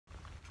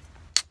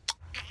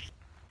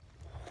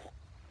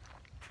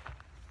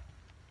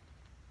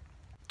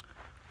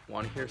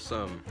Want to hear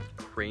some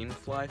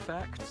Cranefly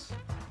facts?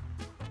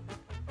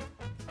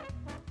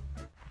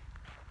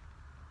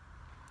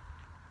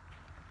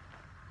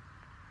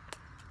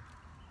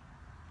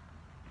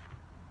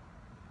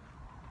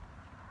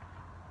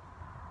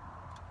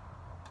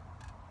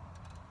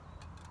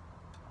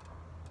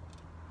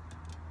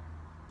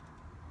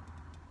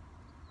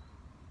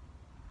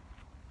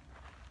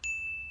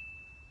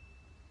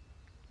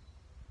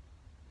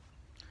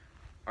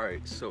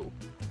 Alright, so,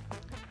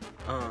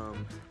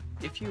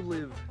 if you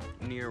live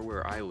near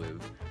where I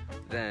live,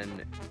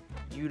 then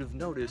you'd have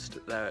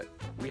noticed that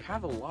we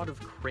have a lot of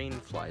crane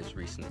flies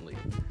recently.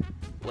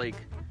 Like,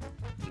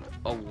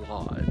 a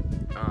lot.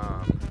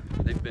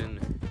 They've been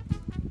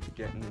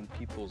getting in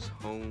people's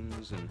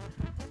homes and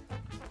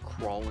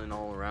crawling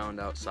all around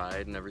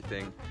outside and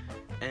everything.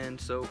 And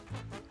so,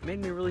 it made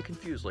me really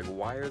confused, like,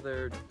 why are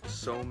there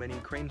so many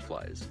crane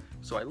flies?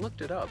 So I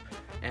looked it up,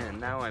 and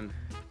now I'm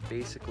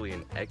basically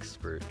an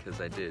expert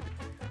because I did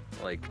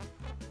like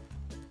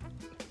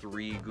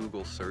 3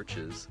 Google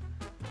searches.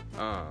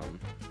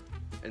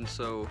 And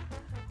so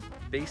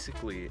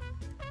basically,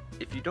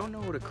 if you don't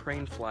know what a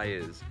crane fly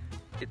is,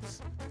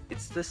 it's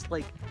this,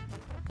 like,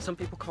 some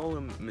people call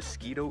them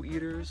mosquito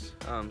eaters.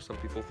 Some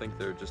people think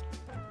they're just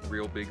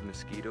real big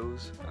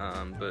mosquitoes,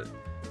 but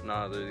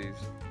nah, they're these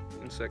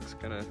insects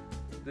kind of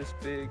this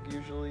big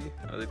usually.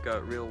 They've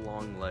got real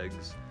long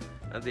legs.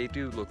 They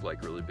do look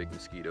like really big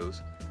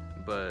mosquitoes,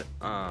 but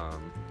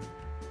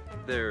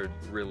they're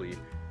really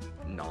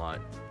not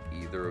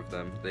either of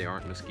them. They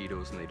aren't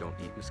mosquitoes and they don't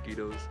eat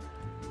mosquitoes.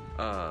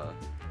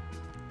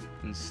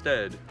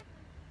 Instead,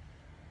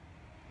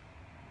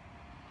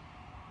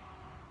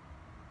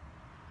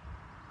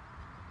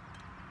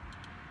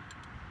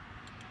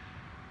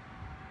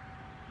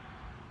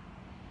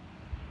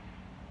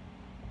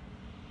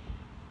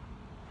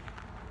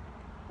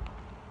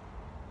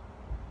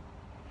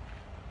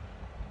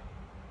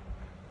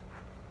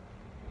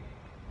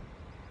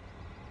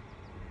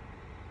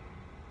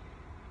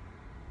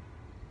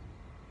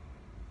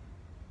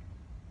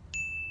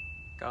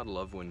 gotta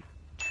love when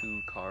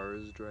 2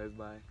 cars drive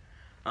by.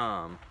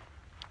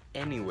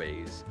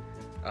 Anyways,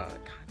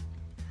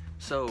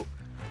 so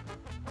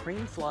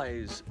crane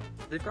flies,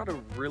 they've got a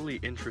really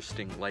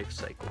interesting life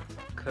cycle,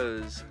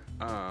 because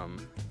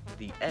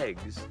the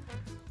eggs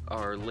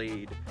are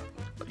laid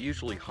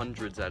usually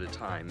hundreds at a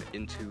time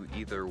into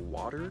either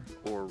water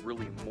or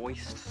really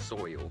moist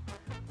soil,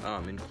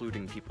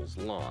 including people's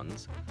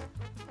lawns.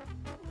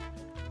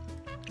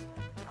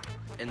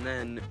 And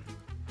then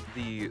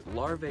the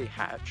larvae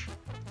hatch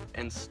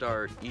and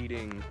start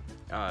eating,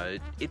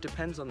 it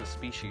depends on the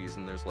species,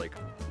 and there's like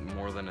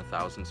more than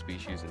 1,000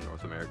 species in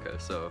North America,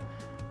 so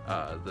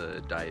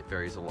the diet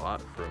varies a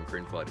lot from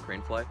cranefly to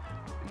cranefly,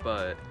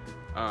 but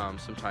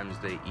sometimes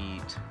they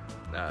eat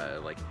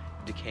like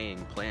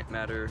decaying plant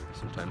matter,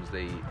 sometimes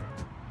they eat,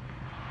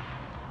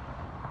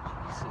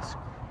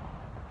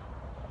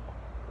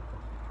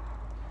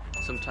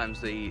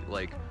 sometimes they eat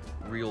like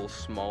real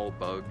small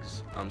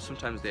bugs,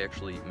 sometimes they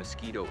actually eat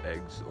mosquito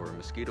eggs or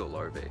mosquito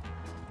larvae,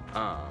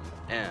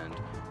 and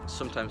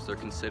sometimes they're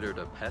considered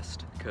a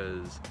pest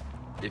because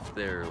if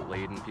they're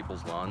laid in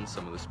people's lawns,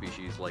 some of the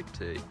species like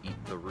to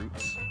eat the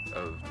roots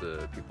of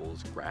the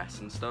people's grass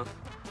and stuff,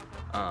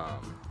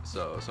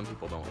 so some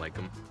people don't like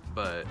them.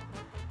 But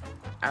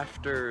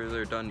after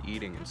they're done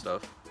eating and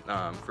stuff,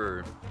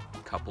 for a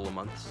couple of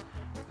months,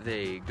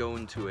 they go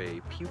into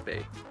a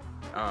pupae.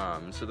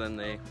 So then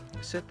they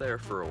sit there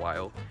for a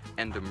while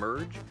and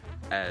emerge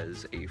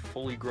as a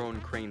fully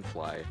grown crane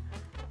fly.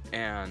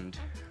 And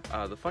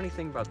the funny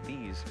thing about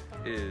these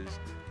is,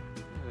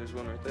 there's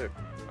one right there,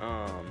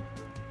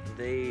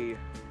 they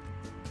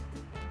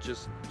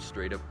just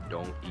straight up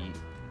don't eat.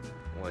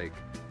 Like,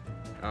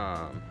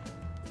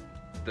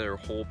 their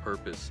whole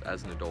purpose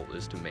as an adult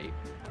is to mate,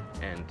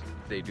 and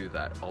they do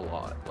that a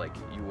lot. Like,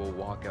 you will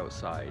walk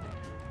outside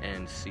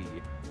and see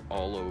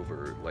all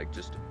over, like,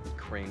 just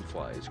crane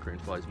flies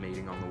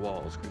mating on the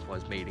walls, crane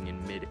flies mating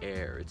in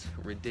mid-air. It's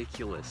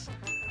ridiculous.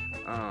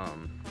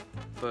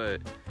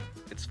 But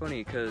it's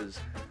funny because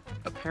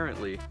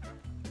apparently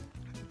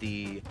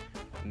the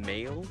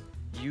male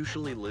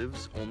usually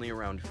lives only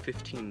around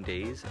 15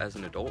 days as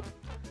an adult,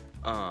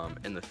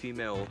 and the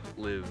female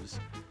lives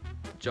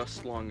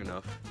just long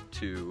enough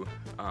to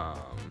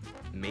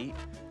mate,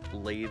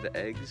 lay the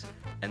eggs,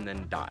 and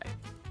then die.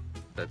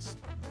 That's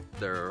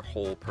their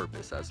whole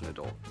purpose as an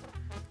adult.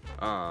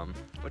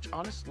 Which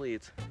honestly,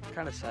 it's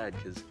kind of sad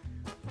because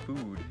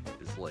food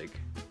is like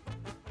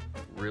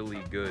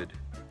really good.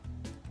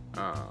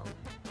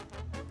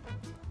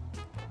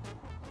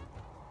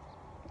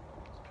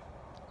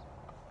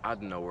 I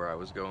don't know where I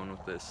was going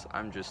with this.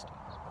 I'm just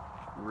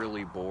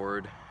really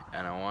bored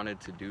and I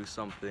wanted to do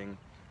something,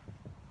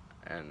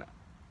 and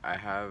I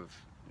have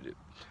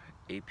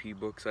AP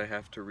books I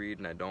have to read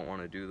and I don't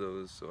want to do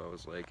those, so I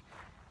was like,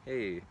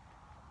 hey,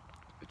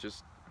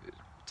 just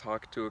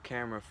talk to a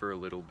camera for a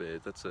little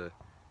bit. That's a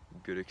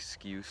good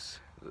excuse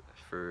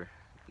for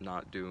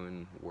not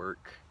doing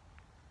work.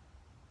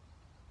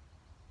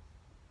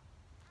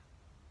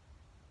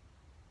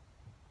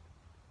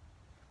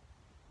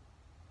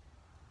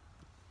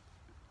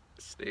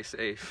 Stay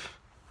safe.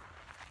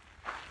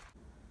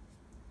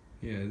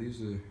 Yeah,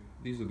 these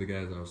are the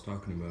guys I was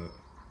talking about.